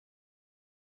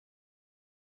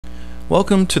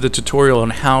Welcome to the tutorial on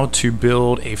how to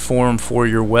build a forum for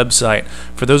your website.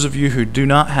 For those of you who do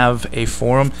not have a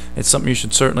forum, it's something you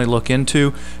should certainly look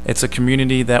into. It's a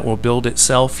community that will build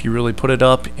itself. You really put it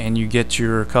up and you get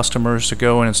your customers to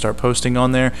go in and start posting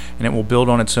on there, and it will build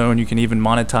on its own. You can even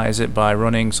monetize it by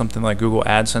running something like Google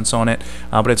AdSense on it,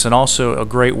 but it's also a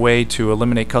great way to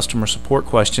eliminate customer support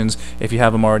questions if you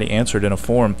have them already answered in a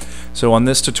forum. So on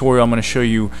this tutorial I'm going to show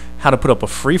you how to put up a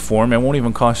free forum. It won't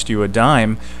even cost you a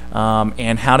dime,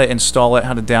 and how to install it,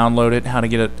 how to download it, how to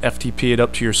get it FTP it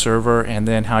up to your server, and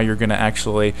then how you're going to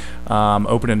actually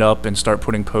open it up and start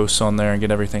putting posts on there and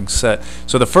get everything set.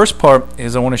 So the first part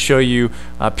is I want to show you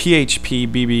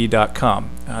phpbb.com.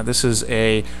 This is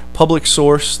a public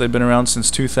source. They've been around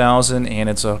since 2000, and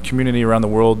it's a community around the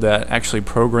world that actually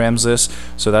programs this,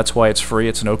 so that's why it's free.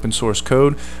 It's an open source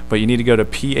code, but you need to go to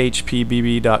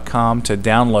phpbb.com to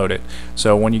download it.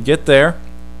 So when you get there,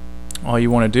 all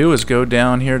you want to do is go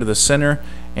down here to the center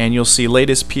and you'll see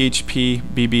latest PHP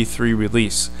BB3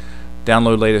 release.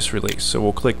 Download latest release. So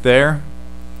we'll click there,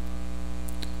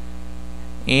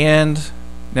 and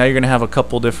now you're going to have a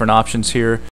couple different options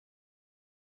here.